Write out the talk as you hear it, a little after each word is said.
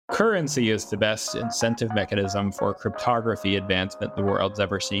Currency is the best incentive mechanism for cryptography advancement the world's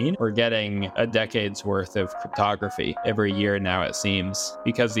ever seen. We're getting a decade's worth of cryptography every year now, it seems,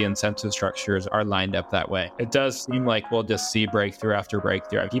 because the incentive structures are lined up that way. It does seem like we'll just see breakthrough after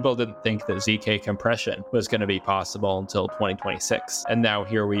breakthrough. People didn't think that ZK compression was going to be possible until 2026. And now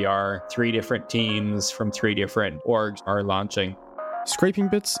here we are, 3 different teams from 3 different orgs are launching. Scraping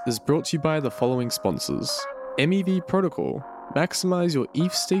Bits is brought to you by the following sponsors. MEV Protocol. Maximize your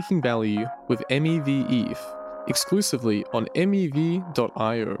ETH staking value with MEV ETH, exclusively on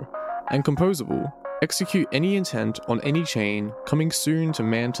mev.io. And Composable. Execute any intent on any chain, coming soon to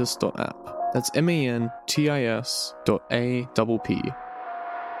mantis.app. That's mantis.app.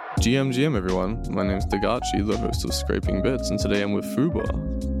 GM everyone, my name's Delegation, the host of Scraping Bits, and today I'm with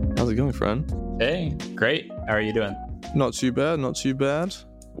FooBar. How's it going, friend? Hey, great. How are you doing? Not too bad.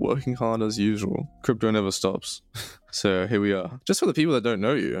 Working hard as usual. Crypto never stops. So here we are. Just for the people that don't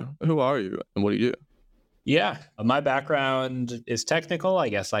know you, who are you and what do you do? Yeah, my background is technical, I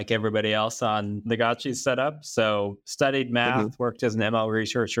guess, like everybody else on the Gotchi's setup. So studied math, worked as an ML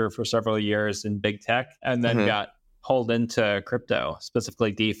researcher for several years in big tech, and then got pulled into crypto,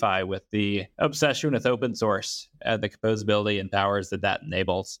 specifically DeFi, with the obsession with open source and the composability and powers that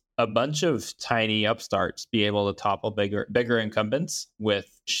enables. A bunch of tiny upstarts be able to topple bigger incumbents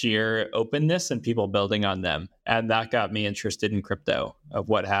with sheer openness and people building on them. And that got me interested in crypto, of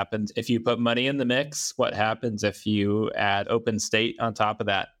what happens if you put money in the mix, what happens if you add open state on top of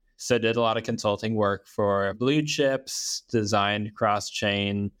that. So I did a lot of consulting work for blue chips, designed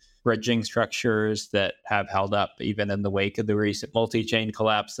cross-chain bridging structures that have held up even in the wake of the recent multi-chain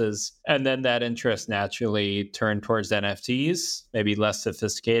collapses. And then that interest naturally turned towards NFTs, maybe less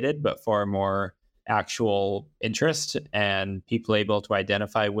sophisticated, but far more actual interest and people able to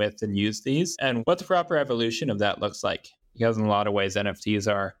identify with and use these, and what the proper evolution of that looks like. Because in a lot of ways, NFTs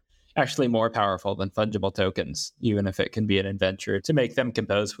are actually more powerful than fungible tokens, even if it can be an adventure to make them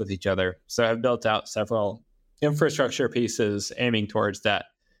compose with each other. So I've built out several infrastructure pieces aiming towards that.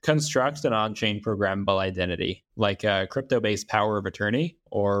 Construct an on-chain programmable identity, like a crypto-based power of attorney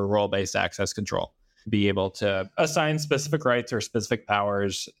or role-based access control. Be able to assign specific rights or specific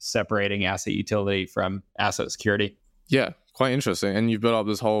powers, separating asset utility from asset security. Yeah, quite interesting. And you've built up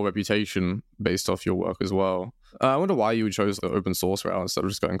this whole reputation based off your work as well. I wonder why you chose the open source route instead of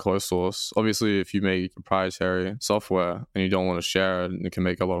just going closed source. Obviously, if you make proprietary software and you don't want to share it and it can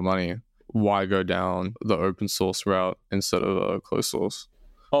make a lot of money, why go down the open source route instead of a closed source?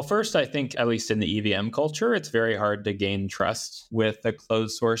 Well, first, I think, at least in the EVM culture, it's very hard to gain trust with a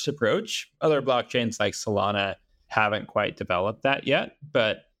closed source approach. Other blockchains like Solana haven't quite developed that yet,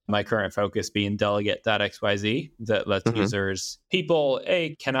 but my current focus being delegate.xyz that lets users, people,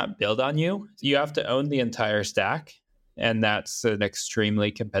 cannot build on you. You have to own the entire stack, and that's an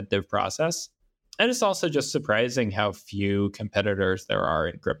extremely competitive process. And it's also just surprising how few competitors there are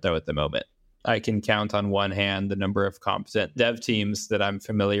in crypto at the moment. I can count on one hand the number of competent dev teams that I'm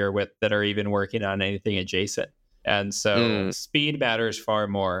familiar with that are even working on anything adjacent. And so speed matters far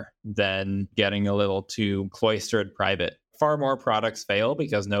more than getting a little too cloistered private. Far more products fail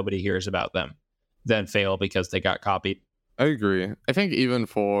because nobody hears about them than fail because they got copied. I agree. I think even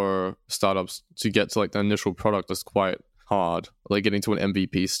for startups to get to like the initial product is quite hard, like getting to an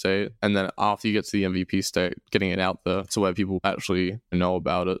MVP state. And then after you get to the MVP state, getting it out there to where people actually know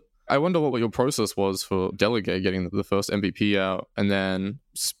about it. I wonder what your process was for Delegate, getting the first MVP out and then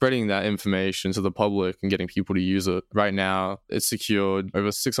spreading that information to the public and getting people to use it. Right now, it's secured over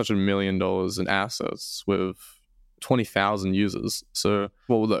 $600 million in assets with 20,000 users. So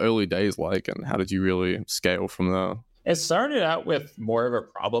what were the early days like and how did you really scale from there? It started out with more of a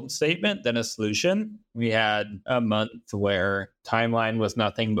problem statement than a solution. We had a month where timeline was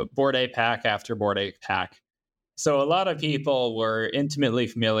nothing but Bored Ape hack after Bored Ape hack. So a lot of people were intimately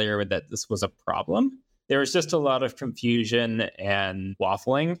familiar with that this was a problem. There was just a lot of confusion and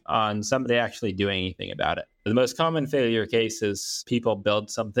waffling on somebody actually doing anything about it. The most common failure case is people build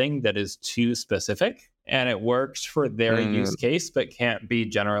something that is too specific and it works for their use case, but can't be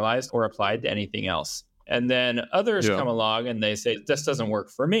generalized or applied to anything else. And then others come along and they say, this doesn't work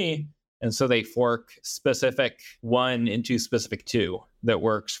for me. And so they fork specific 1 into specific 2 that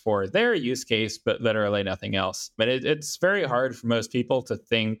works for their use case, but literally nothing else. But it's very hard for most people to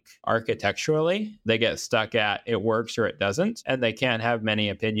think architecturally. They get stuck at it works or it doesn't, and they can't have many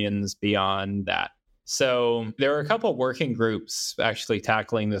opinions beyond that. So there were a couple working groups actually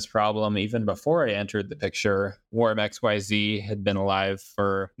tackling this problem even before I entered the picture. XYZ had been alive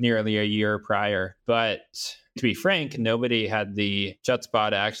for nearly a year prior, but To be frank, nobody had the chutzpah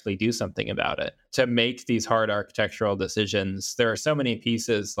to actually do something about it, to make these hard architectural decisions. There are so many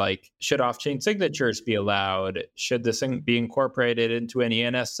pieces like, should off-chain signatures be allowed? Should this be incorporated into an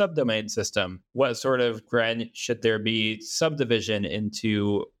ENS subdomain system? What sort of should there be subdivision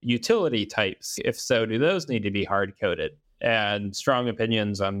into utility types? If so, do those need to be hard-coded? And strong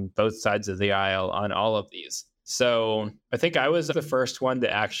opinions on both sides of the aisle on all of these. So I think I was the first one to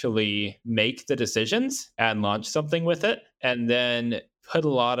actually make the decisions and launch something with it, and then put a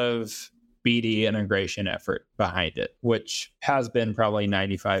lot of BD integration effort behind it, which has been probably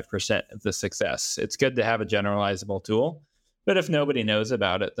 95% of the success. It's good to have a generalizable tool, but if nobody knows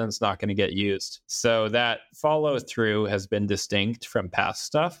about it, then it's not going to get used. So that follow through has been distinct from past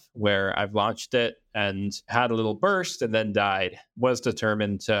stuff where I've launched it and had a little burst and then died. Was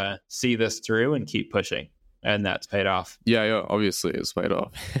determined to see this through and keep pushing. And that's paid off. Yeah, obviously it's paid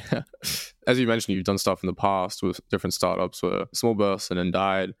off. As you mentioned, you've done stuff in the past with different startups where small bursts and then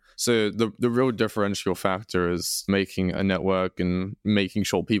died. So the real differential factor is making a network and making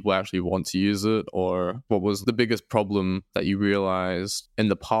sure people actually want to use it. Or what was the biggest problem that you realized in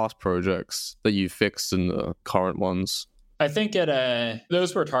the past projects that you fixed in the current ones? I think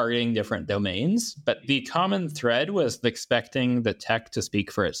those were targeting different domains, but the common thread was expecting the tech to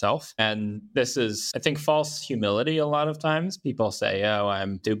speak for itself. And this is, I think, false humility a lot of times. People say, oh,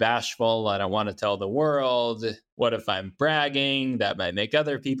 I'm too bashful. I don't want to tell the world. What if I'm bragging? That might make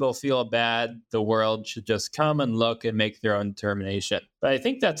other people feel bad. The world should just come and look and make their own determination. But I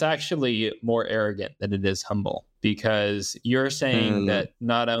think that's actually more arrogant than it is humble, because you're saying that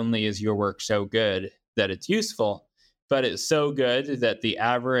not only is your work so good that it's useful, but it's so good that the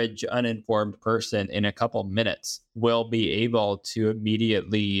average uninformed person in a couple minutes will be able to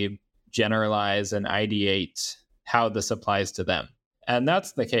immediately generalize and ideate how this applies to them. And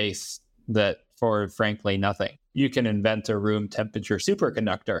that's the case that for, frankly, nothing. You can invent a room temperature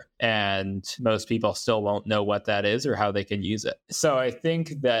superconductor, and most people still won't know what that is or how they can use it. So I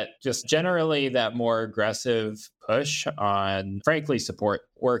think that just generally that more aggressive push on, frankly, support,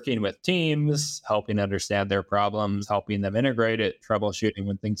 working with teams, helping understand their problems, helping them integrate it, troubleshooting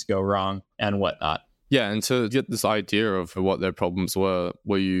when things go wrong, and whatnot. Yeah, and to get this idea of what their problems were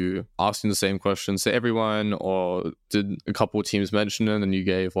you asking the same questions to everyone, or did a couple of teams mention it and you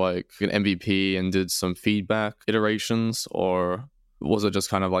gave like an MVP and did some feedback iterations, or was it just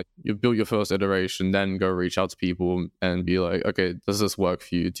kind of like you built your first iteration, then go reach out to people and be like, okay, does this work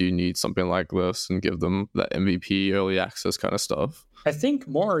for you? Do you need something like this? And give them that MVP early access kind of stuff? I think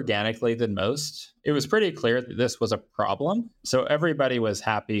more organically than most. It was pretty clear that this was a problem. So everybody was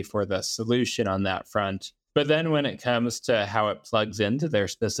happy for the solution on that front. But then when it comes to how it plugs into their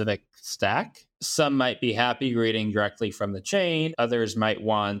specific stack, some might be happy reading directly from the chain. Others might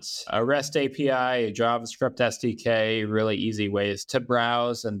want a REST API, a JavaScript SDK, really easy ways to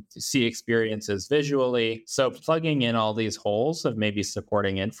browse and see experiences visually. So plugging in all these holes of maybe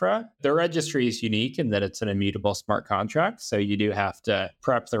supporting infra. The registry is unique in that it's an immutable smart contract. So you do have to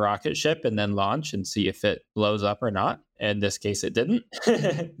prep the rocket ship and then launch and see if it blows up or not. In this case, it didn't.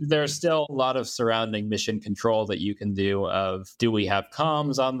 There's still a lot of surrounding mission control that you can do of, do we have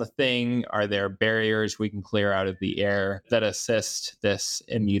comms on the thing? Are there barriers we can clear out of the air that assist this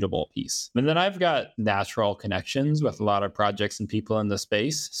immutable piece? And then I've got natural connections with a lot of projects and people in the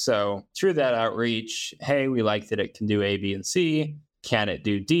space. So through that outreach, hey, we like that it can do A, B, and C. Can it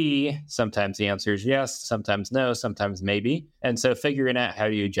do D? Sometimes the answer is yes, sometimes no, sometimes maybe. And so figuring out how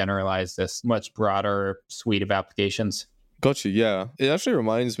do you generalize this much broader suite of applications. Gotcha, yeah. It actually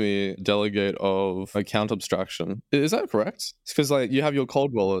reminds me, Delegate, of account abstraction. Is that correct? It's because like you have your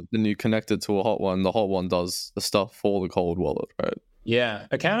cold wallet, then you connect it to a hot one. The hot one does the stuff for the cold wallet, right? Yeah.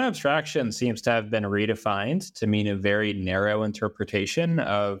 Account abstraction seems to have been redefined to mean a very narrow interpretation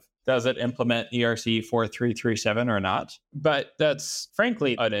of, does it implement ERC 4337 or not? But that's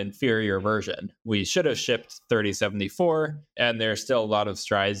frankly an inferior version. We should have shipped 3074, and there's still a lot of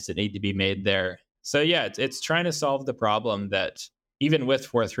strides that need to be made there. So yeah, it's trying to solve the problem that even with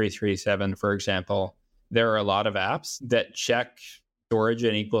 4337, for example, there are a lot of apps that check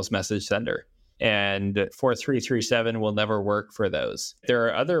origin equals message sender. And 4337 will never work for those. There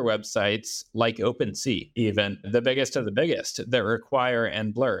are other websites like OpenSea, even the biggest of the biggest, that require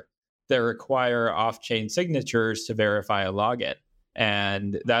and blur, that require off-chain signatures to verify a login.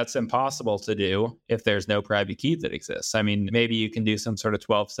 And that's impossible to do if there's no private key that exists. I mean, maybe you can do some sort of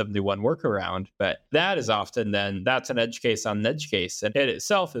 1271 workaround, but that is often that's an edge case on an edge case, and it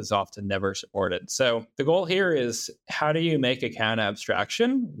itself is often never supported. So the goal here is, how do you make account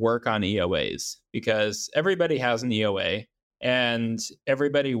abstraction work on EOAs? Because everybody has an EOA. and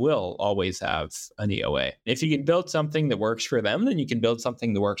everybody will always have an EOA. If you can build something that works for them, then you can build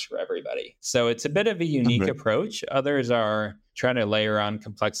something that works for everybody. So it's a bit of a unique approach. Others are trying to layer on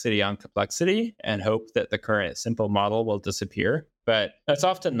complexity and hope that the current simple model will disappear. But that's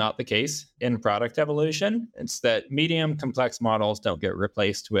often not the case in product evolution. It's that medium complex models don't get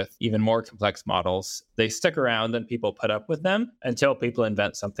replaced with even more complex models. They stick around and people put up with them until people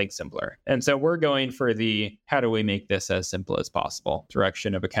invent something simpler. And so we're going for the how do we make this as simple as possible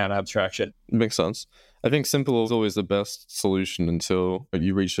direction of account abstraction. Makes sense. I think simple is always the best solution until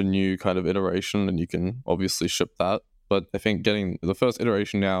you reach a new kind of iteration and you can obviously ship that. But I think getting the first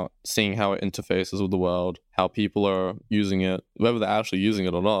iteration out, seeing how it interfaces with the world, how people are using it, whether they're actually using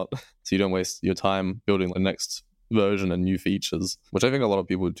it or not, so you don't waste your time building the next version and new features, which I think a lot of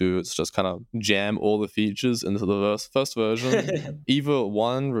people do. It's just kind of jam all the features into the first version. Either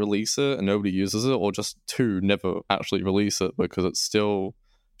one, release it and nobody uses it, or just two, never actually release it because it's still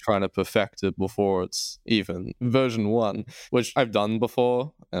trying to perfect it before it's even version 1, which I've done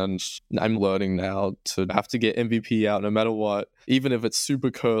before, and I'm learning now to have to get MVP out no matter what, even if it's super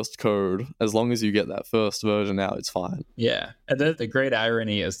cursed code. As long as you get that first version out, it's fine. Yeah. And the great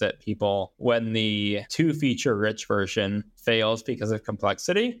irony is that people, when the 2-feature rich version fails because of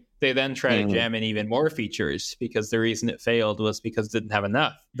complexity, they then try to jam in even more features because the reason it failed was because it didn't have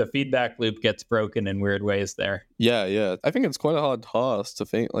enough. The feedback loop gets broken in weird ways there. Yeah. I think it's quite a hard task to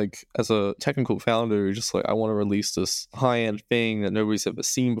think, like, as a technical founder, you're just like, I want to release this high-end thing that nobody's ever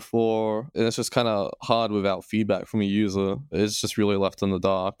seen before. And it's just kind of hard without feedback from a user. It's just really left in the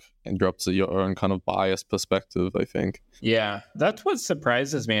dark and you're up to your own kind of biased perspective, I think. Yeah, that's what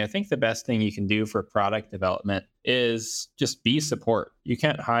surprises me. I think the best thing you can do for product development is just be support. You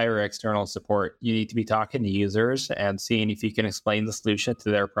can't hire external support. You need to be talking to users and seeing if you can explain the solution to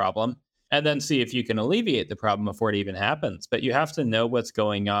their problem and then see if you can alleviate the problem before it even happens. But you have to know what's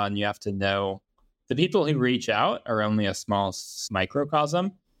going on. You have to know the people who reach out are only a small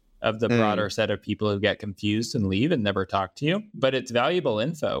microcosm of the broader set of people who get confused and leave and never talk to you. But it's valuable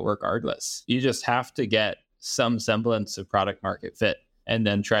info regardless. You just have to get some semblance of product market fit and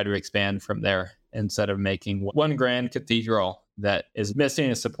then try to expand from there instead of making one grand cathedral that is missing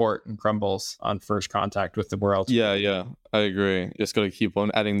a support and crumbles on first contact with the world. Yeah, I agree. You just got to keep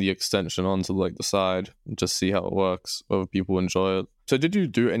on adding the extension onto like the side and just see how it works, whether people enjoy it. So did you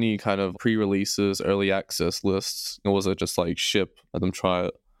do any kind of pre-releases, early access lists, or was it just like ship, let them try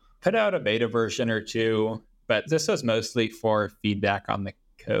it? Put out a beta version or two, but this was mostly for feedback on the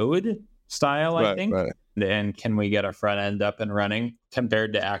code style, I think. Right. And can we get a front end up and running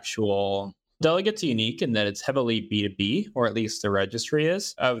compared to actual... Delegate's unique in that it's heavily B2B, or at least the registry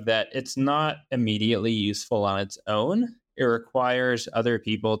is, of that it's not immediately useful on its own. It requires other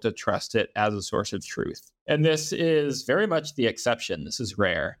people to trust it as a source of truth. And this is very much the exception. This is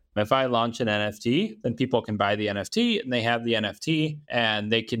rare. If I launch an NFT, then people can buy the NFT and they have the NFT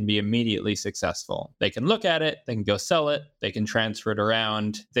and they can be immediately successful. They can look at it, they can go sell it, they can transfer it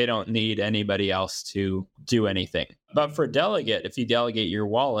around. They don't need anybody else to do anything. But for Delegate, if you delegate your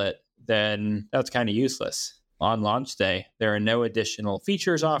wallet, then that's kind of useless. On launch day, there are no additional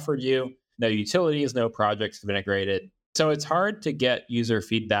features offered you, no utilities, no projects have integrated. So it's hard to get user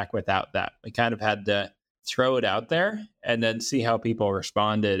feedback without that. We kind of had to throw it out there and then see how people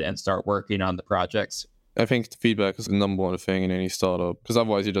responded and start working on the projects. I think feedback is the number one thing in any startup, because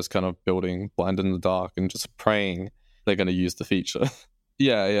otherwise you're just kind of building blind in the dark and just praying they're going to use the feature.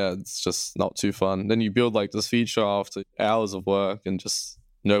 Yeah, it's just not too fun. Then you build like this feature after hours of work and just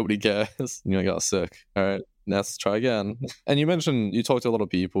nobody cares. You got sick. All right, let's try again. And you mentioned, you talked to a lot of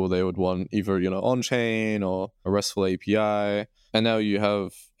people, they would want either, on-chain or a RESTful API. And now you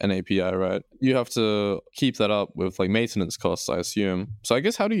have an API, right? You have to keep that up with like maintenance costs, I assume. So I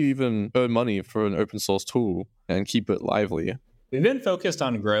guess how do you even earn money for an open source tool and keep it lively? We've been focused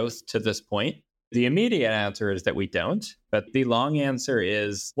on growth to this point. The immediate answer is that we don't, but the long answer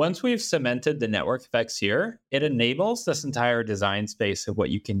is once we've cemented the network effects here, it enables this entire design space of what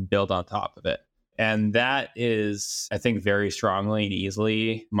you can build on top of it. And that is, I think, very strongly and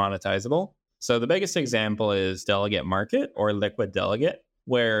easily monetizable. So the biggest example is Delegate Market or Liquid Delegate,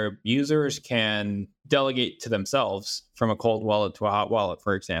 where users can delegate to themselves from a cold wallet to a hot wallet,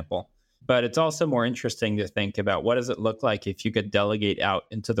 for example. But it's also more interesting to think about what does it look like if you could delegate out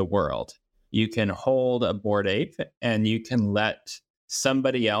into the world. You can hold a Bored Ape and you can let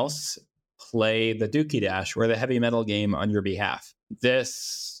somebody else play the Dookie Dash or the heavy metal game on your behalf.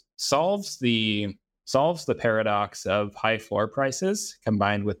 This solves the paradox of high floor prices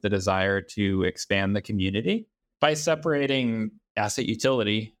combined with the desire to expand the community by separating asset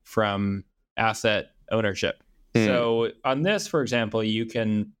utility from asset ownership. So on this, for example, you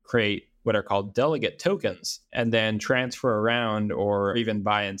can create what are called delegate tokens and then transfer around or even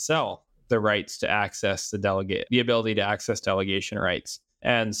buy and sell the rights to access the ability to access delegation rights.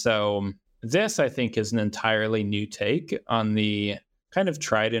 And so this, I think, is an entirely new take on the kind of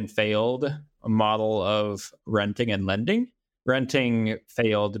tried and failed model of renting and lending. Renting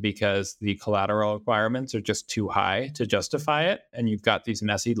failed because the collateral requirements are just too high to justify it. And you've got these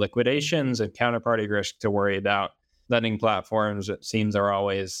messy liquidations and counterparty risk to worry about. Lending platforms, it seems, are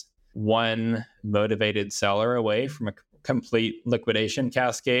always one motivated seller away from a complete liquidation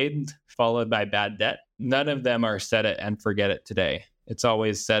cascade followed by bad debt. None of them are set it and forget it today. It's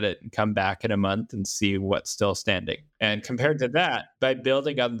always set it and come back in a month and see what's still standing. And compared to that, by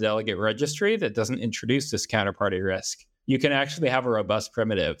building out the delegate registry that doesn't introduce this counterparty risk, you can actually have a robust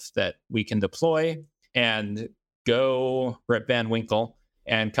primitive that we can deploy and go Rip Van Winkle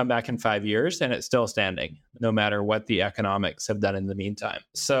and come back in 5 years and it's still standing, no matter what the economics have done in the meantime.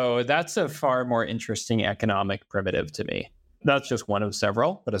 So that's a far more interesting economic primitive to me. That's just one of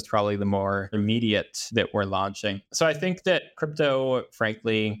several, but it's probably the more immediate that we're launching. So I think that crypto,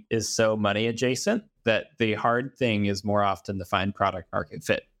 frankly, is so money adjacent that the hard thing is more often to find product market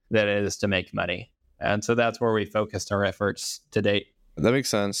fit than it is to make money. And so that's where we focused our efforts to date. That makes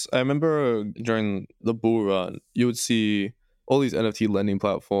sense. I remember during the bull run, you would see all these NFT lending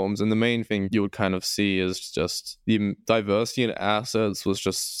platforms, and the main thing you would kind of see is just the diversity in assets was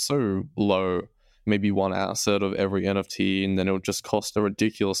just so low. Maybe one asset of every NFT, and then it would just cost a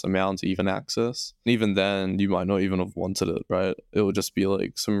ridiculous amount to even access. And even then, you might not even have wanted it, right? It would just be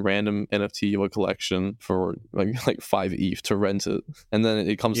like some random NFT or collection for like 5 ETH to rent it. And then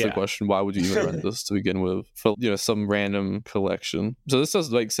it comes to the question, why would you even rent this to begin with for some random collection? So this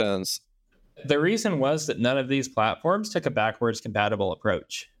does make sense. The reason was that none of these platforms took a backwards compatible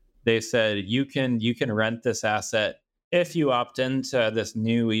approach. They said you can rent this asset if you opt into this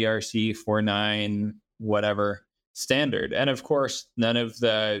new ERC 49 whatever standard. And of course, none of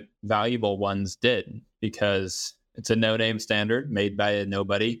the valuable ones did, because it's a no-name standard made by a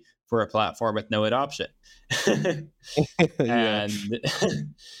nobody for a platform with no adoption.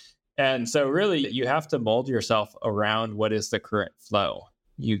 And so really, you have to mold yourself around what is the current flow.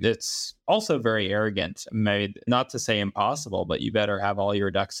 It's also very arrogant, not to say impossible, but you better have all your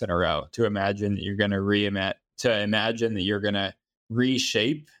ducks in a row to imagine that you're going to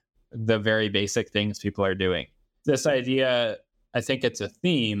reshape the very basic things people are doing. This idea, I think it's a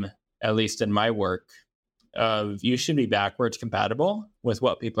theme, at least in my work, of you should be backwards compatible with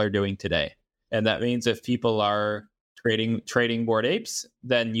what people are doing today. And that means if people are trading Bored Apes,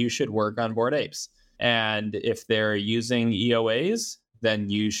 then you should work on Bored Apes. And if they're using EOAs, then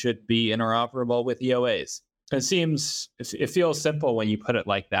you should be interoperable with EOAs. It feels simple when you put it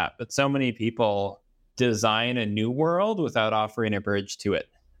like that, but so many people design a new world without offering a bridge to it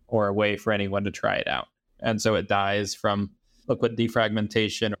or a way for anyone to try it out. And so it dies from liquid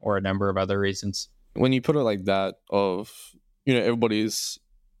defragmentation or a number of other reasons. When you put it like that, everybody's,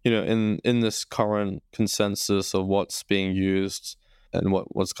 in this current consensus of what's being used and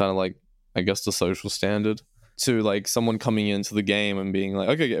what's kind of like, I guess, the social standard, to like someone coming into the game and being like,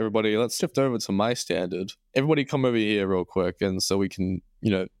 okay, everybody, let's shift over to my standard. Everybody come over here real quick. And so we can,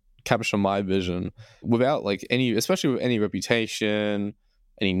 capture my vision without like especially with any reputation,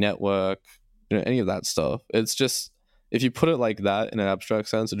 any network, any of that stuff. It's just, if you put it like that in an abstract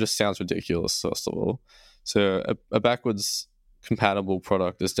sense, it just sounds ridiculous, first of all. So a backwards compatible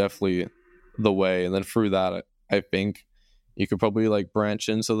product is definitely the way. And then through that, I think you could probably like branch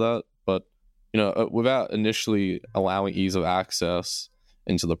into that. But without initially allowing ease of access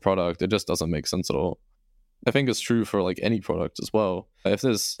into the product, it just doesn't make sense at all. I think it's true for like any product as well. I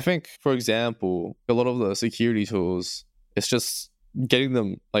think, for example, a lot of the security tools, it's just getting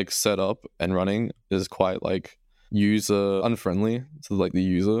them like set up and running is quite like user unfriendly to like the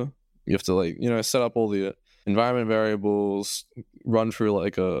user. You have to like, set up all the environment variables, run through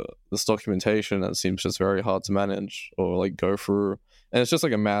like this documentation that seems just very hard to manage or like go through. And it's just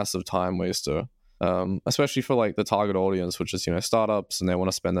like a massive time waster, especially for like the target audience, which is, startups, and they want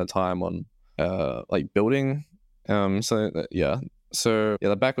to spend their time on like building. So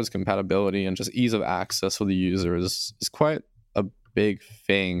the backwards compatibility and just ease of access for the user is quite a big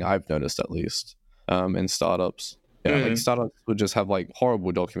thing, I've noticed, at least, in startups. Like startups would just have like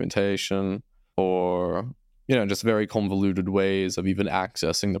horrible documentation or, just very convoluted ways of even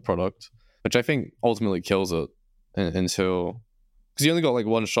accessing the product, which I think ultimately kills it until... Because you only got like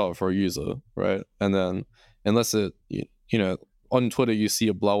one shot for a user, right? And then unless it, on Twitter you see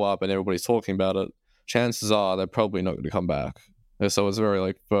a blow up and everybody's talking about it, chances are they're probably not going to come back. And so it's very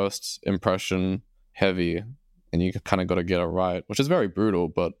like first impression heavy and you kind of got to get it right, which is very brutal,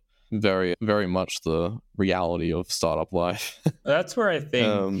 but very, very much the reality of startup life. That's where I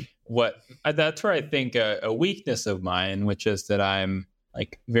think a weakness of mine, which is that I'm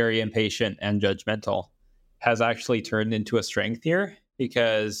like very impatient and judgmental, has actually turned into a strength here,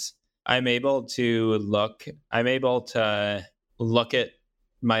 because I'm able to look at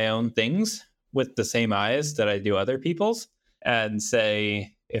my own things with the same eyes that I do other people's, and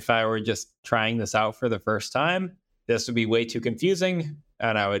say, if I were just trying this out for the first time, this would be way too confusing,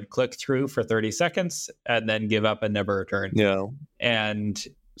 and I would click through for 30 seconds and then give up and never return. Yeah. And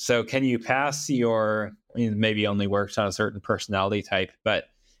so can you pass maybe only works on a certain personality type, but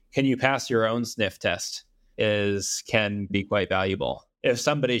can you pass your own sniff test can be quite valuable. If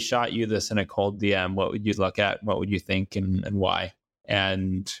somebody shot you this in a cold DM, what would you look at? What would you think, and why?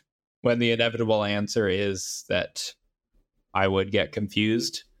 And when the inevitable answer is that I would get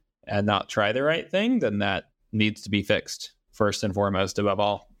confused and not try the right thing, then that needs to be fixed first and foremost, above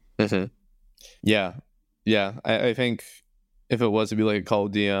all. Mm-hmm. Yeah. I think if it was to be like a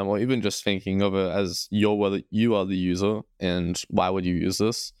cold DM, or even just thinking of it as you are the user and why would you use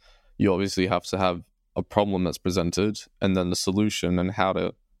this, you obviously have to have a problem that's presented and then the solution and how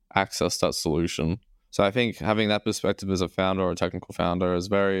to access that solution. So I think having that perspective as a founder or a technical founder is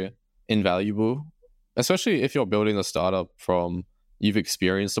very invaluable, especially if you're building a startup from you've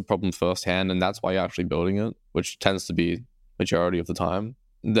experienced the problem firsthand and that's why you're actually building it, which tends to be majority of the time.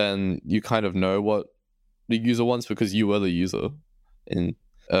 Then you kind of know what the user wants because you were the user, and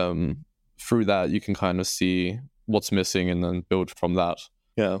through that you can kind of see what's missing and then build from that.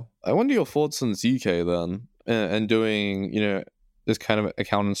 Yeah, I wonder your thoughts on ZK then, and doing this kind of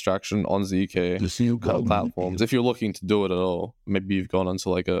account abstraction on ZK platforms. If you're looking to do it at all, maybe you've gone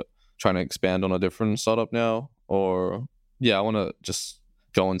into trying to expand on a different startup now, or I want to just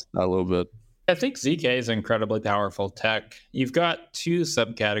go into that a little bit. I think ZK is incredibly powerful tech. You've got two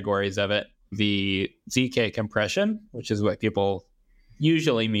subcategories of it. The ZK compression, which is what people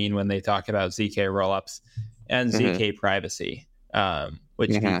usually mean when they talk about ZK rollups, and ZK privacy, which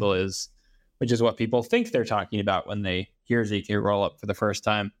is what people think they're talking about when they hear ZK rollup for the first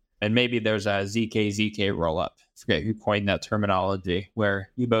time. And maybe there's a ZK rollup, I forget who coined that terminology, where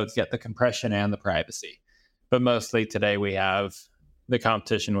you both get the compression and the privacy. But mostly today we have the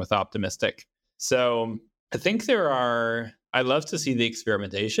competition with Optimistic. So I think I love to see the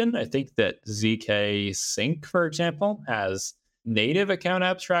experimentation. I think that ZK Sync, for example, has native account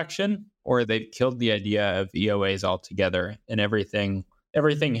abstraction, or they've killed the idea of EOAs altogether, and everything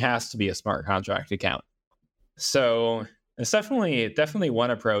has to be a smart contract account. So it's definitely one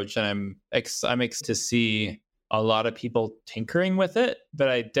approach, and I'm excited to see a lot of people tinkering with it, but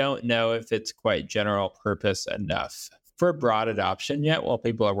I don't know if it's quite general purpose enough for broad adoption yet while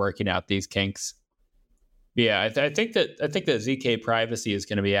people are working out these kinks. Yeah, I think that ZK privacy is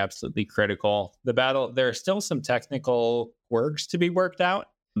going to be absolutely critical. There are still some technical quirks to be worked out,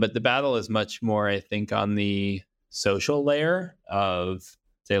 but the battle is much more, I think, on the social layer of,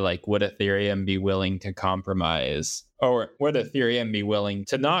 say, like, would Ethereum be willing to compromise, or would Ethereum be willing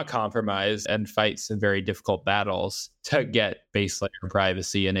to not compromise and fight some very difficult battles to get base layer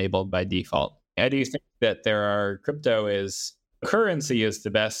privacy enabled by default? I do think that currency is the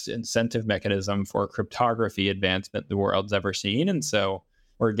best incentive mechanism for cryptography advancement the world's ever seen. And so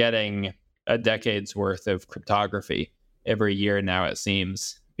we're getting a decade's worth of cryptography every year now, it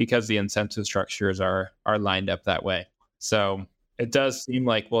seems, because the incentive structures are lined up that way. So it does seem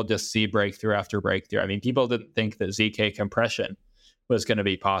like we'll just see breakthrough after breakthrough. I mean, people didn't think that ZK compression was going to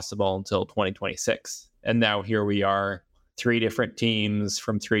be possible until 2026. And now here we are, 3 different teams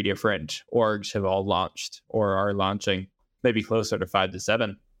from 3 different orgs have all launched or are launching, maybe closer to 5 to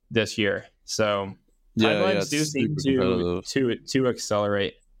 7 this year. So timelines do seem to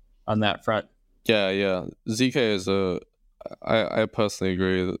accelerate on that front. Yeah. ZK is I personally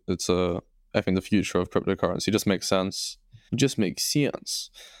agree that it's I think the future of cryptocurrency. It just makes sense.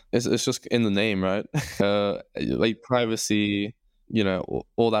 It's just in the name, right? Like privacy,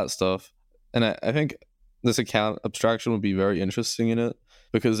 all that stuff. And I think this account abstraction would be very interesting in it,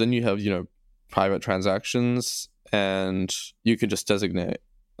 because then you have, private transactions, and you could just designate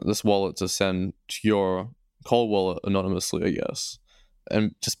this wallet to send to your cold wallet anonymously, I guess,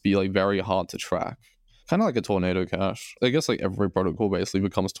 and just be like very hard to track. Kind of like a Tornado Cash. I guess like every protocol basically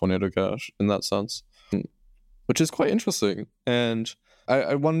becomes Tornado Cash in that sense, which is quite interesting. And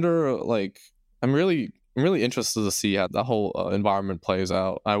I wonder, like, I'm really interested to see how the whole environment plays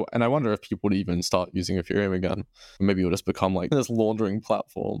out. And I wonder if people would even start using Ethereum again. Maybe it'll just become like this laundering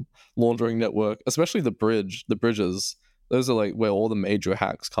platform, laundering network, especially the bridges. Those are like where all the major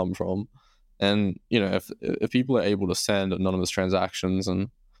hacks come from. And, if people are able to send anonymous transactions and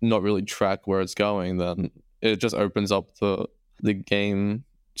not really track where it's going, then it just opens up the game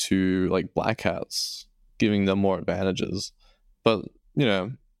to like black hats, giving them more advantages. But,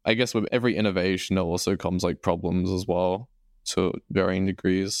 I guess with every innovation, there also comes like problems as well to varying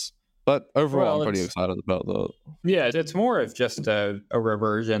degrees. But overall, I'm pretty excited about that. Yeah, it's more of just a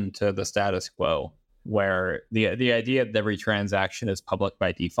reversion to the status quo, where the idea that every transaction is public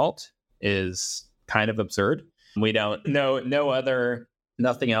by default is kind of absurd. We don't know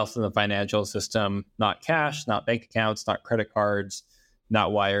nothing else in the financial system, not cash, not bank accounts, not credit cards,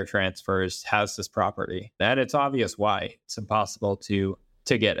 not wire transfers, has this property. And it's obvious why. It's impossible to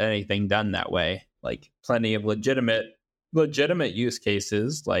get anything done that way. Like plenty of legitimate use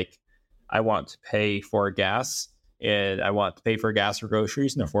cases, like I want to pay for gas and I want to pay for gas or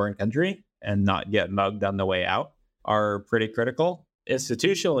groceries in a foreign country and not get mugged on the way out, are pretty critical.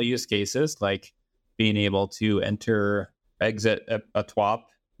 Institutional use cases like being able to exit a TWAP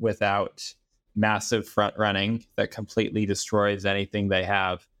without massive front running that completely destroys anything they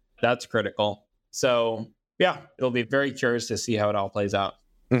have, that's critical. So yeah, it'll be very curious to see how it all plays out.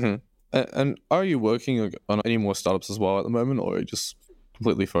 Mm-hmm. And are you working on any more startups as well at the moment, or are you just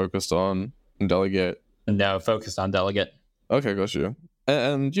completely focused on Delegate? No, focused on Delegate. Okay, got you.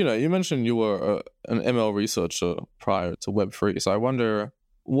 And you mentioned you were an ML researcher prior to Web3, so I wonder,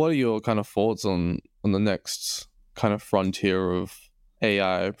 what are your kind of thoughts on the next kind of frontier of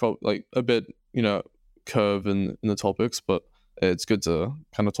AI? Probably like a bit, curve in the topics, but it's good to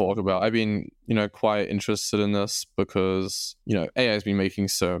kind of talk about. I've been, quite interested in this because, AI has been making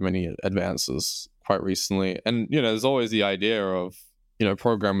so many advances quite recently. And, there's always the idea of,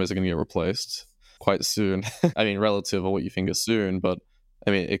 programmers are going to get replaced quite soon. I mean, relative of what you think is soon, but I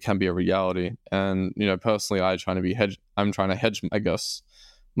mean, it can be a reality. And, personally, I'm trying to hedge, I guess,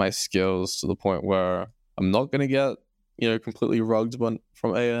 my skills to the point where I'm not going to get, completely rugged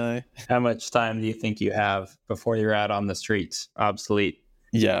from AI. How much time do you think you have before you're out on the streets, obsolete?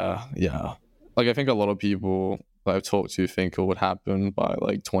 Yeah. Like, I think a lot of people that I've talked to think it would happen by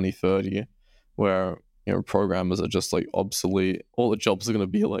like 2030, where, programmers are just like obsolete. All the jobs are going to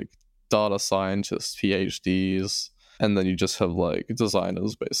be like data scientists, PhDs, and then you just have like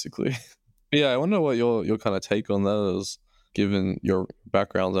designers basically. Yeah, I wonder what your kind of take on that is, given your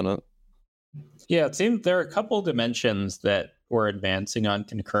background in it. Yeah, it seems there are a couple dimensions that we're advancing on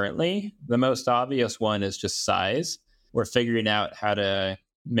concurrently. The most obvious one is just size. We're figuring out how to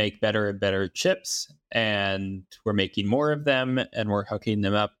make better and better chips, and we're making more of them, and we're hooking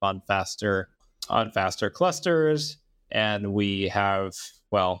them up on faster clusters. And we have,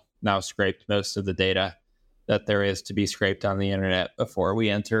 now scraped most of the data that there is to be scraped on the internet before we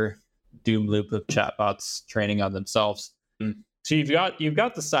enter doom loop of chatbots training on themselves. So you've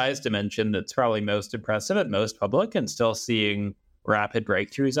got the size dimension that's probably most impressive and most public, and still seeing rapid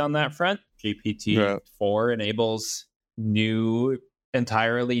breakthroughs on that front. GPT-4 enables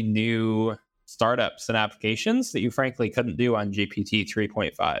entirely new startups and applications that you frankly couldn't do on GPT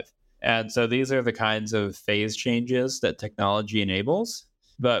 3.5. And so these are the kinds of phase changes that technology enables,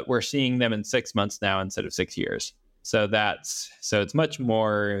 but we're seeing them in 6 months now instead of 6 years. So it's much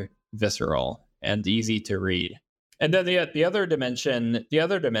more visceral and easy to read. And then the other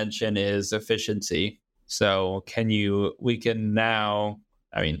dimension is efficiency. So we can now,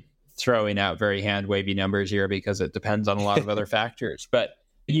 throwing out very hand wavy numbers here because it depends on a lot of other factors, but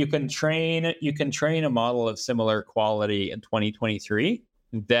you can train a model of similar quality in 2023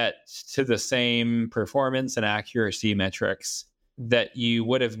 that to the same performance and accuracy metrics that you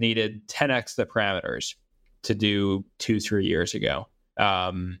would have needed 10x the parameters to do 2-3 years ago.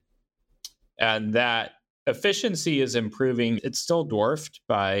 And that efficiency is improving. It's still dwarfed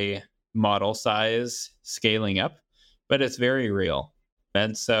by model size scaling up, but it's very real.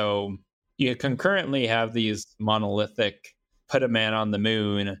 And so you concurrently have these monolithic, put a man on the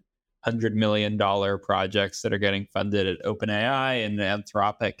moon, $100 million projects that are getting funded at OpenAI and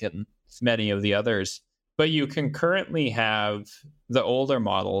Anthropic and many of the others. But you concurrently have the older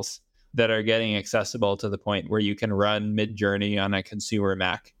models that are getting accessible to the point where you can run Mid-Journey on a consumer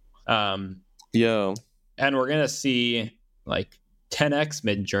Mac. Yeah. And we're going to see like 10x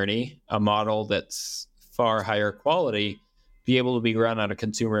Mid-Journey, a model that's far higher quality, be able to be run on a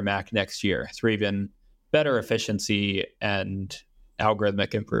consumer Mac next year through even better efficiency and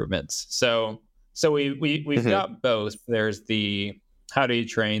algorithmic improvements. So we've got both. There's the how do you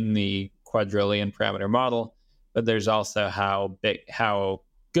train the quadrillion parameter model, but there's also how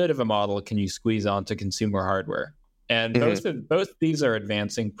good of a model can you squeeze onto consumer hardware. And both these are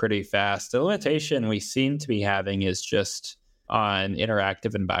advancing pretty fast. The limitation we seem to be having is just on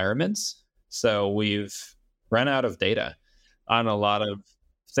interactive environments. So we've run out of data on a lot of,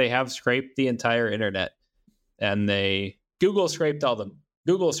 they have scraped the entire internet, and Google scraped all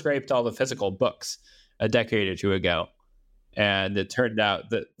the physical books a decade or two ago. And it turned out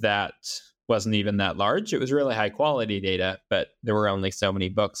that wasn't even that large. It was really high quality data, but there were only so many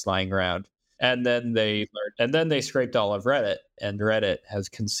books lying around. And then they scraped all of Reddit, and Reddit has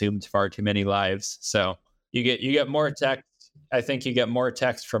consumed far too many lives. So you get more text. I think you get more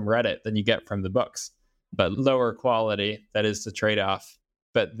text from Reddit than you get from the books, but lower quality. That is the trade-off.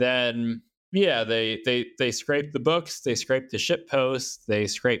 But then, yeah, they scraped the books, they scraped the ship posts, they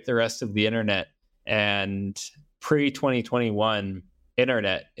scraped the rest of the internet. And pre-2021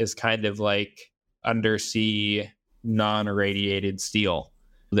 internet is kind of like undersea non-irradiated steel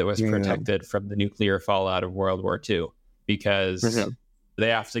that was protected from the nuclear fallout of World War II, because they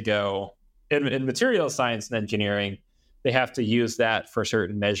have to go in material science and engineering, they have to use that for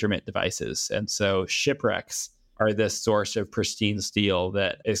certain measurement devices. And so shipwrecks are this source of pristine steel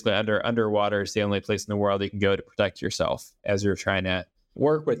that basically underwater is the only place in the world you can go to protect yourself as you're trying to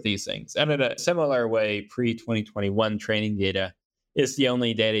work with these things. And in a similar way, pre-2021 training data is the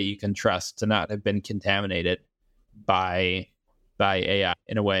only data you can trust to not have been contaminated by AI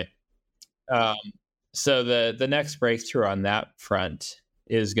in a way. So the next breakthrough on that front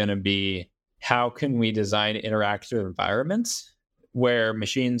is going to be, how can we design interactive environments where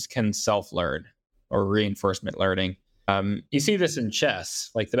machines can self-learn or reinforcement learning? You see this in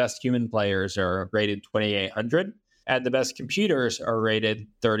chess, like the best human players are rated 2,800. And the best computers are rated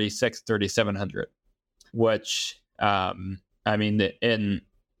 3,700, which,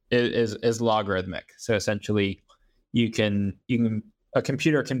 is logarithmic. So essentially, a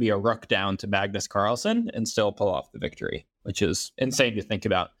computer can be a rook down to Magnus Carlsen and still pull off the victory, which is insane to think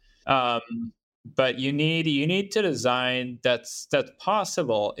about. But you need to design that's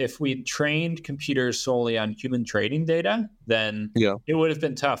possible. If we trained computers solely on human training data, then it would have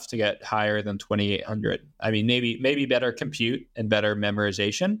been tough to get higher than 2,800. I mean, maybe better compute and better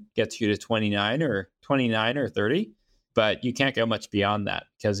memorization gets you to 29 or 30, but you can't go much beyond that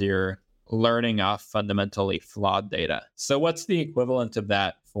because you're learning off fundamentally flawed data. So what's the equivalent of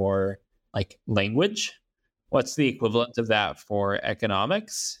that for like language? What's the equivalent of that for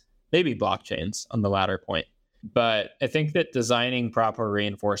economics? Maybe blockchains on the latter point. But I think that designing proper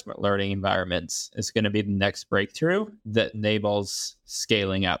reinforcement learning environments is going to be the next breakthrough that enables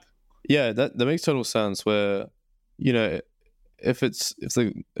scaling up. Yeah, that makes total sense. Where, if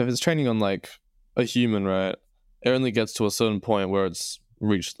it's training on like a human, right, it only gets to a certain point where it's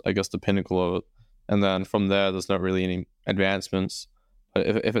reached, I guess, the pinnacle of it, and then from there, there's not really any advancements. But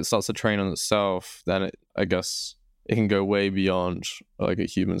if it starts to train on itself, then I guess it can go way beyond like a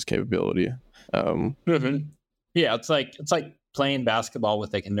human's capability. Yeah, it's like playing basketball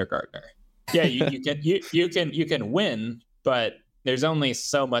with a kindergartner. Yeah, you can win, but there's only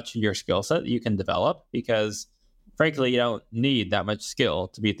so much of your skill set that you can develop, because frankly, you don't need that much skill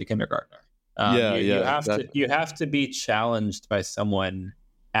to beat the kindergartner. You have to be challenged by someone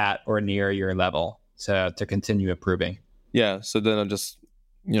at or near your level to continue improving. Yeah, so then it just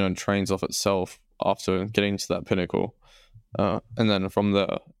trains off itself after getting to that pinnacle, and then from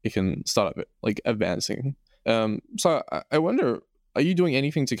there it can start like advancing. So I wonder, are you doing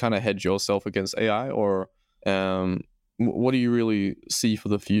anything to kind of hedge yourself against AI, or what do you really see for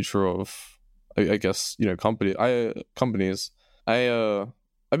the future of, I guess, companies? I've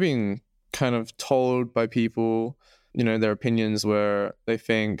been kind of told by people, their opinions, where they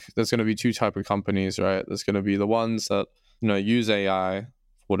think there's going to be two type of companies, right? There's going to be the ones that use AI,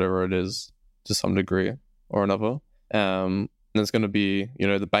 whatever it is, to some degree or another. There's going to be,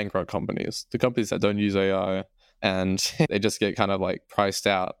 the bankrupt companies, the companies that don't use AI, and they just get kind of like priced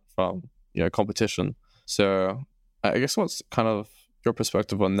out from, competition. So I guess what's kind of your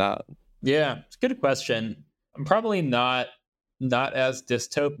perspective on that? Yeah, it's a good question. I'm probably not as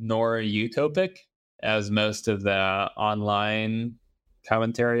dystopic nor utopic as most of the online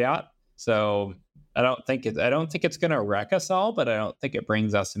commentariat. So I don't think it's going to wreck us all, but I don't think it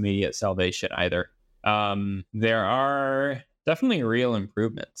brings us immediate salvation either. There are definitely real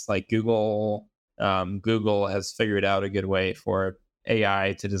improvements. Like Google has figured out a good way for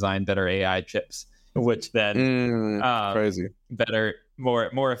AI to design better AI chips, which then crazy, better,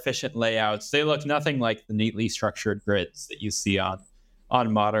 more efficient layouts. They look nothing like the neatly structured grids that you see on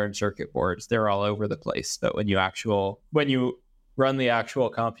modern circuit boards. They're all over the place. But when you run the actual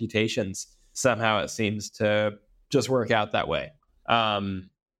computations, somehow it seems to just work out that way. And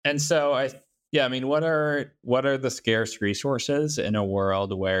so what are the scarce resources in a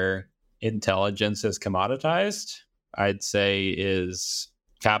world where intelligence is commoditized? I'd say is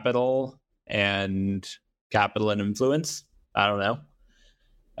capital and capital and influence. I don't know.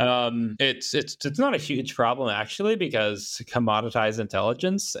 It's not a huge problem actually, because commoditize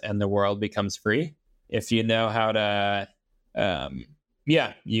intelligence and the world becomes free if you know how to.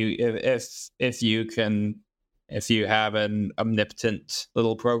 If you have an omnipotent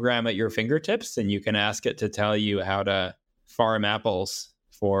little program at your fingertips, and you can ask it to tell you how to farm apples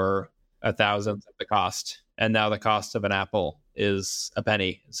for 1,000th of the cost, and now the cost of an apple is a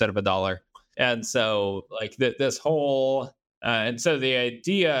penny instead of $1. And so like this whole and so the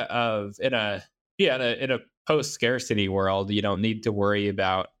idea of in a post scarcity world, you don't need to worry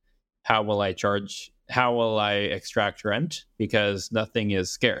about how will I extract rent, because nothing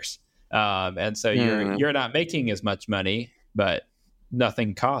is scarce. And so you're not making as much money, but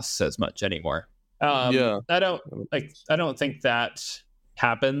nothing costs as much anymore. I don't think that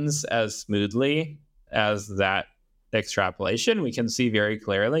happens as smoothly as that extrapolation. We can see very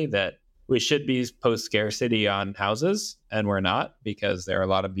clearly that we should be post-scarcity on houses, and we're not, because there are a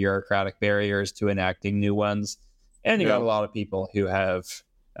lot of bureaucratic barriers to enacting new ones. And you got a lot of people who have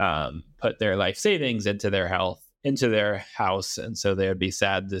put their life savings into their house, and so they would be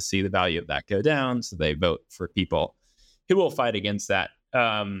sad to see the value of that go down, so they vote for people who will fight against that.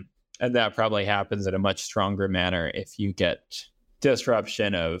 And that probably happens in a much stronger manner if you get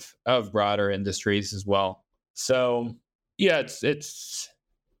disruption of broader industries as well. So yeah,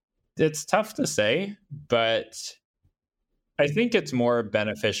 it's tough to say, but I think it's more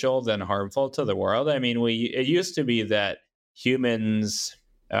beneficial than harmful to the world. I mean, it used to be that humans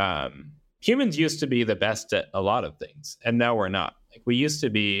used to be the best at a lot of things, and now we're not. Like we used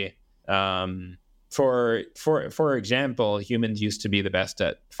to be, for example, humans used to be the best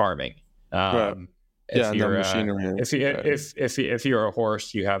at farming. Right. If you're a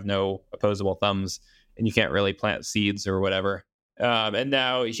horse, you have no opposable thumbs, and you can't really plant seeds or whatever. And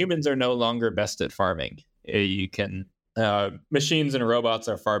now humans are no longer best at farming. Machines and robots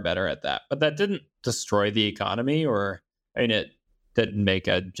are far better at that. But that didn't destroy the economy, it didn't make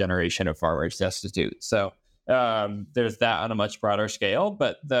a generation of farmers destitute. So there's that on a much broader scale.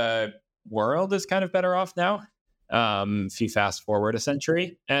 But the world is kind of better off now, if you fast forward a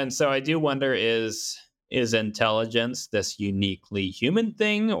century. And so I do wonder, is intelligence this uniquely human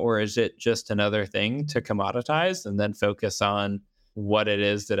thing, or is it just another thing to commoditize and then focus on what it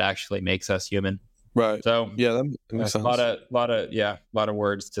is that actually makes us human? Right. So yeah, that makes sense. A lot of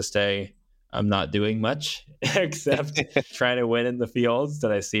words to say. I'm not doing much except trying to win in the fields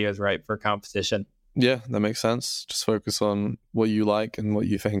that I see as ripe for competition. Yeah, that makes sense. Just focus on what you like and what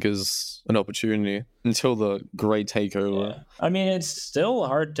you think is an opportunity until the great takeover. Yeah. I mean, it's still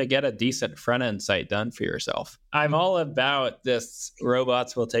hard to get a decent front-end site done for yourself. I'm all about this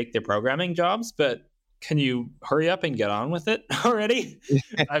robots will take the programming jobs, but can you hurry up and get on with it already?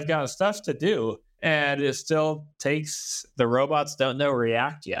 I've got stuff to do, and it still takes, the robots don't know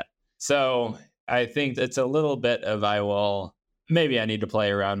React yet. So I think it's a little bit of maybe I need to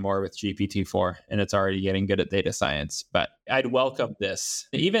play around more with GPT-4, and it's already getting good at data science, but I'd welcome this.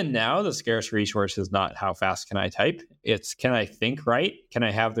 Even now, the scarce resource is not how fast can I type. It's can I think right? Can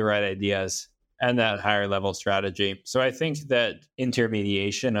I have the right ideas? And that higher level strategy. So I think that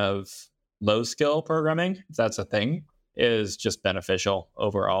intermediation of low skill programming, if that's a thing, is just beneficial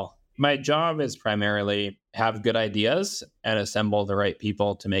overall. My job is primarily have good ideas and assemble the right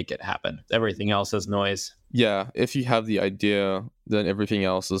people to make it happen. Everything else is noise. Yeah, if you have the idea, then everything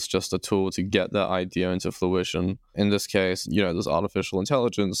else is just a tool to get that idea into fruition. In this case, there's artificial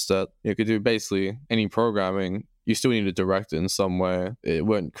intelligence that you could do basically any programming. You still need to direct it in some way. It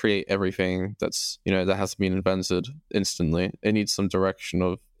won't create everything that's, that has been invented instantly. It needs some direction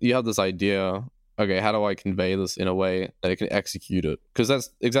of, you have this idea, okay, how do I convey this in a way that it can execute it? Because that's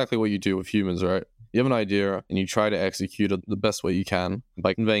exactly what you do with humans, right? You have an idea and you try to execute it the best way you can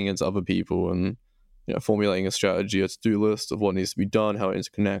by conveying it to other people and formulating a strategy, a to-do list of what needs to be done, how it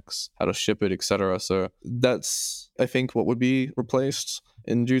interconnects, how to ship it, etc. So that's, I think, what would be replaced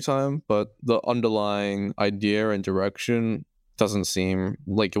in due time. But the underlying idea and direction doesn't seem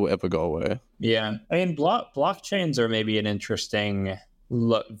like it will ever go away. Yeah. I mean, blockchains are maybe an interesting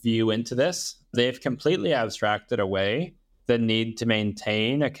view into this. They've completely abstracted away the need to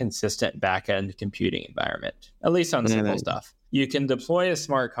maintain a consistent back-end computing environment, at least on simple stuff. You can deploy a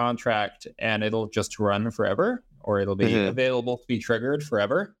smart contract and it'll just run forever, or it'll be available to be triggered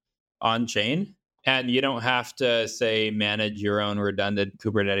forever on chain. And you don't have to, say, manage your own redundant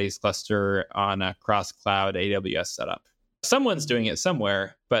Kubernetes cluster on a cross-cloud AWS setup. Someone's doing it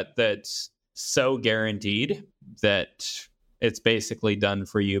somewhere, but that's so guaranteed that it's basically done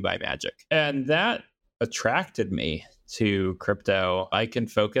for you by magic. And that attracted me to crypto, I can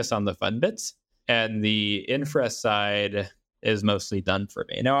focus on the fun bits, and the infra side is mostly done for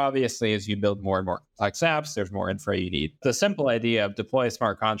me. Now, obviously, as you build more and more complex apps, there's more infra you need. The simple idea of deploy a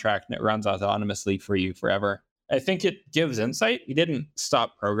smart contract and it runs autonomously for you forever, I think it gives insight. We didn't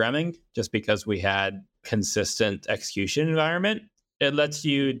stop programming just because we had consistent execution environment. It lets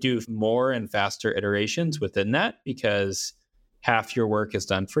you do more and faster iterations within that because half your work is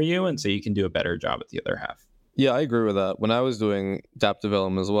done for you. And so you can do a better job at the other half. Yeah, I agree with that. When I was doing dApp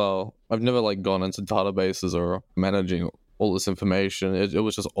development as well, I've never gone into databases or managing all this information. It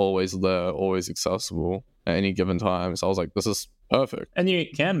was just always there, always accessible at any given time. So I was like, this is perfect. And you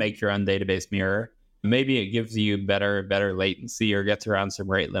can make your own database mirror. Maybe it gives you better latency or gets around some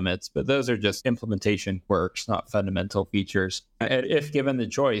rate limits, but those are just implementation quirks, not fundamental features. And if given the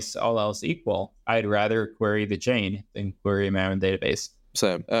choice, all else equal, I'd rather query the chain than query my own database.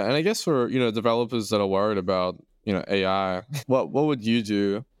 Same. And I guess for, developers that are worried about, AI, what would you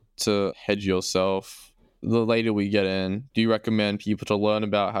do to hedge yourself? The later we get in, do you recommend people to learn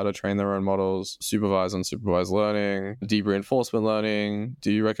about how to train their own models, supervised and unsupervised learning, deep reinforcement learning?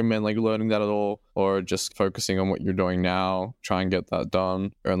 Do you recommend learning that at all, or just focusing on what you're doing now, try and get that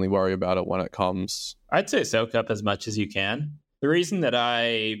done, only worry about it when it comes? I'd say soak up as much as you can. The reason that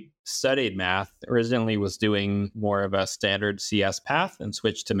I studied math originally was doing more of a standard CS path and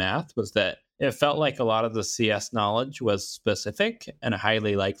switched to math was that it felt like a lot of the CS knowledge was specific and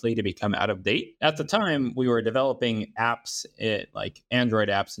highly likely to become out of date. At the time, we were developing apps, like Android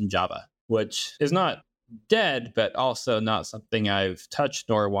apps in Java, which is not dead, but also not something I've touched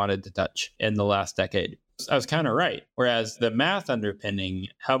nor wanted to touch in the last decade. I was kind of right. Whereas the math underpinning,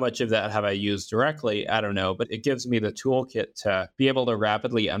 how much of that have I used directly? I don't know, but it gives me the toolkit to be able to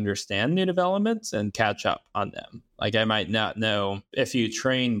rapidly understand new developments and catch up on them. I might not know if you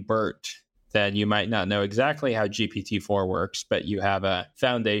train BERT, then you might not know exactly how GPT-4 works, but you have a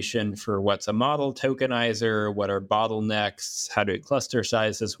foundation for what's a model tokenizer, what are bottlenecks, how do cluster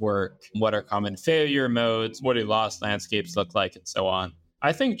sizes work, what are common failure modes, what do loss landscapes look like, and so on.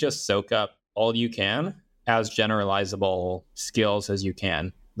 I think just soak up all you can as generalizable skills as you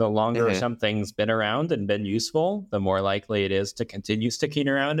can. The longer something's been around and been useful, the more likely it is to continue sticking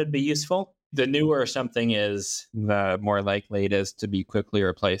around and be useful. The newer something is, the more likely it is to be quickly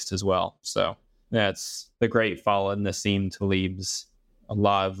replaced as well. So that's the great fall in the seam Talib's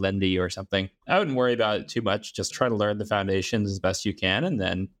law of Lindy or something. I wouldn't worry about it too much. Just try to learn the foundations as best you can, and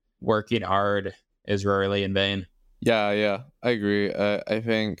then working hard is rarely in vain. Yeah, I agree. I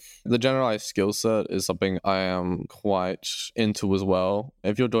think the generalized skill set is something I am quite into as well.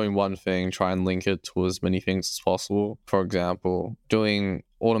 If you're doing one thing, try and link it to as many things as possible. For example, doing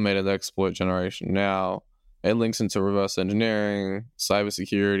automated exploit generation now, it links into reverse engineering,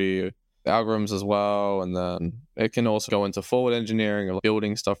 cybersecurity, algorithms as well, and then it can also go into forward engineering or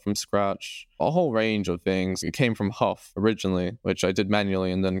building stuff from scratch. A whole range of things. It came from Huff originally, which I did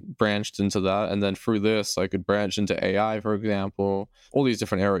manually and then branched into that, and then through this I could branch into AI, for example, all these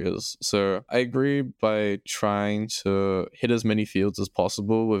different areas. So I agree by trying to hit as many fields as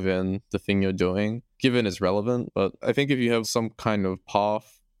possible within the thing you're doing, given it's relevant. But I think if you have some kind of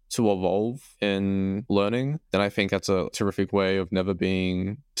path to evolve in learning, then I think that's a terrific way of never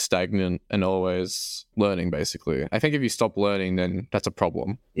being stagnant and always learning, basically. I think if you stop learning, then that's a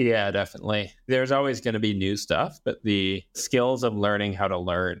problem. Yeah, definitely. There's always going to be new stuff, but the skills of learning how to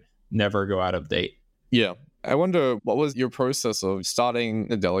learn never go out of date. Yeah. I wonder, what was your process of starting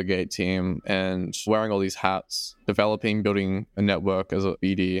the Delegate team and wearing all these hats, developing, building a network as a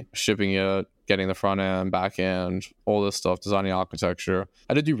BD, shipping it, getting the front end, back end, all this stuff, designing architecture?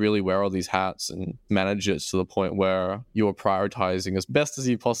 How did you really wear all these hats and manage it to the point where you were prioritizing as best as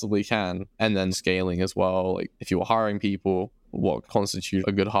you possibly can, and then scaling as well? If you were hiring people, what constitutes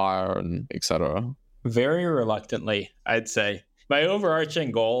a good hire, and etc.? Very reluctantly, I'd say. My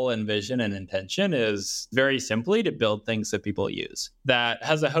overarching goal and vision and intention is very simply to build things that people use. That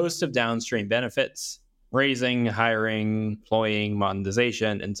has a host of downstream benefits: raising, hiring, employing,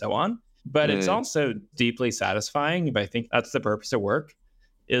 monetization, and so on. But it's also deeply satisfying. I think that's the purpose of work,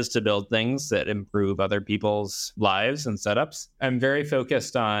 is to build things that improve other people's lives and setups. I'm very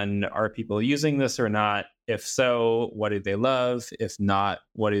focused on, are people using this or not? If so, what do they love? If not,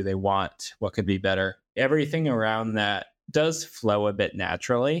 what do they want? What could be better? Everything around that does flow a bit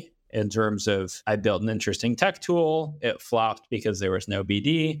naturally in terms of, I built an interesting tech tool. It flopped because there was no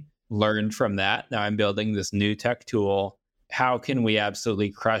BD. Learned from that. Now I'm building this new tech tool. How can we absolutely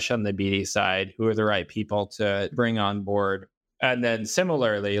crush on the BD side? Who are the right people to bring on board? And then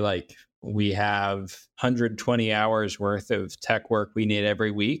similarly, we have 120 hours worth of tech work we need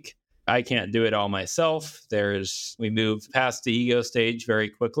every week. I can't do it all myself. We moved past the ego stage very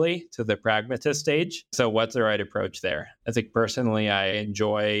quickly to the pragmatist stage. So what's the right approach there? I think personally, I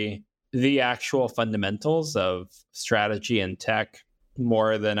enjoy the actual fundamentals of strategy and tech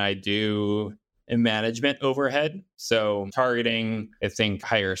more than I do in management overhead. So targeting, I think,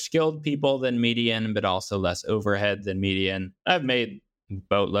 higher skilled people than median, but also less overhead than median. I've made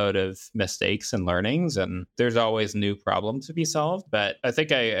boatload of mistakes and learnings, and there's always new problems to be solved. But I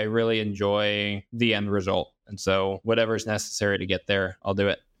think I really enjoy the end result. And so whatever's necessary to get there, I'll do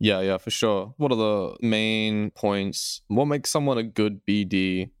it. Yeah, for sure. What are the main points? What makes someone a good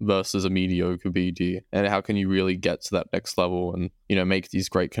BD versus a mediocre BD? And how can you really get to that next level and, make these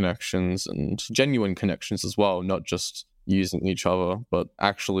great connections and genuine connections as well, not just using each other, but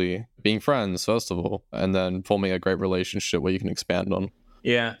actually being friends, first of all, and then forming a great relationship where you can expand on.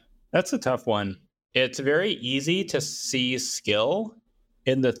 Yeah, that's a tough one. It's very easy to see skill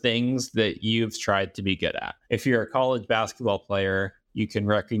in the things that you've tried to be good at. If you're a college basketball player, you can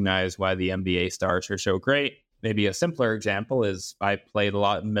recognize why the NBA stars are so great. Maybe a simpler example is I played a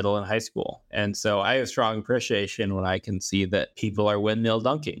lot in middle and high school. And so I have strong appreciation when I can see that people are windmill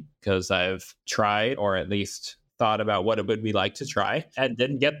dunking because I've tried, or at least thought about what it would be like to try and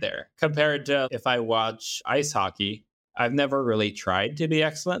didn't get there. Compared to if I watch ice hockey, I've never really tried to be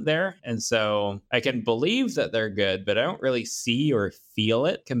excellent there. And so I can believe that they're good, but I don't really see or feel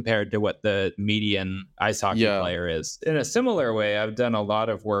it compared to what the median ice hockey player is. In a similar way, I've done a lot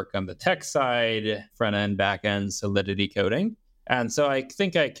of work on the tech side, front end, back end, Solidity coding. And so I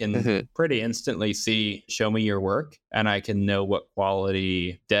think I can pretty instantly show me your work, and I can know what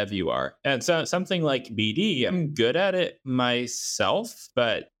quality dev you are. And so something like BD, I'm good at it myself,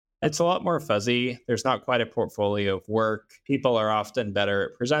 but it's a lot more fuzzy. There's not quite a portfolio of work. People are often better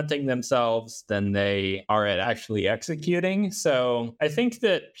at presenting themselves than they are at actually executing. So I think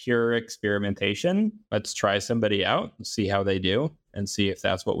that pure experimentation, let's try somebody out and see how they do and see if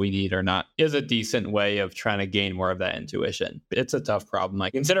that's what we need or not, is a decent way of trying to gain more of that intuition. It's a tough problem.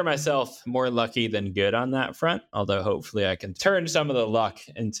 I consider myself more lucky than good on that front, although hopefully I can turn some of the luck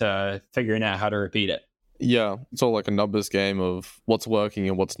into figuring out how to repeat it. Yeah, it's all like a numbers game of what's working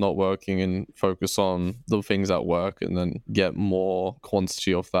and what's not working, and focus on the things that work and then get more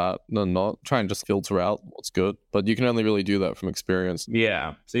quantity of that than not. Try and just filter out what's good. But you can only really do that from experience.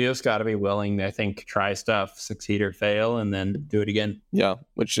 Yeah. So you just got to be willing to, I think, try stuff, succeed or fail, and then do it again. Yeah,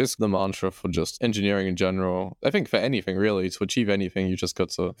 which is the mantra for just engineering in general. I think for anything, really, to achieve anything, you just got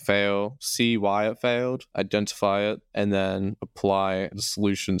to fail, see why it failed, identify it, and then apply the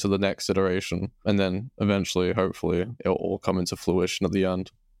solution to the next iteration. And then eventually, hopefully, it'll all come into fruition at the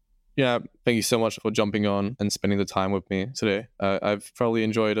end. Yeah, thank you so much for jumping on and spending the time with me today. I've thoroughly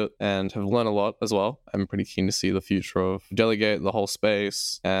enjoyed it and have learned a lot as well. I'm pretty keen to see the future of Delegate, the whole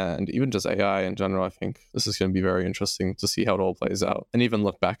space, and even just AI in general. I think this is going to be very interesting to see how it all plays out and even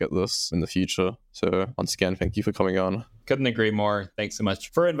look back at this in the future. So once again, thank you for coming on. Couldn't agree more. Thanks so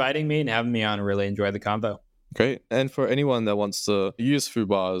much for inviting me and having me on. I really enjoyed the convo. Great. And for anyone that wants to use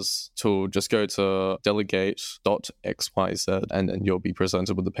Foobar's tool, just go to delegate.xyz and then you'll be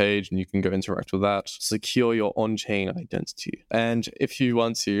presented with the page and you can go interact with that. Secure your on-chain identity. And if you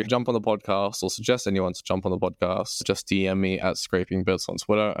want to jump on the podcast or suggest anyone to jump on the podcast, just DM me at scrapingbits on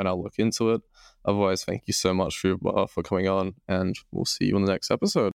Twitter and I'll look into it. Otherwise, thank you so much, Foobar, for coming on, and we'll see you in the next episode.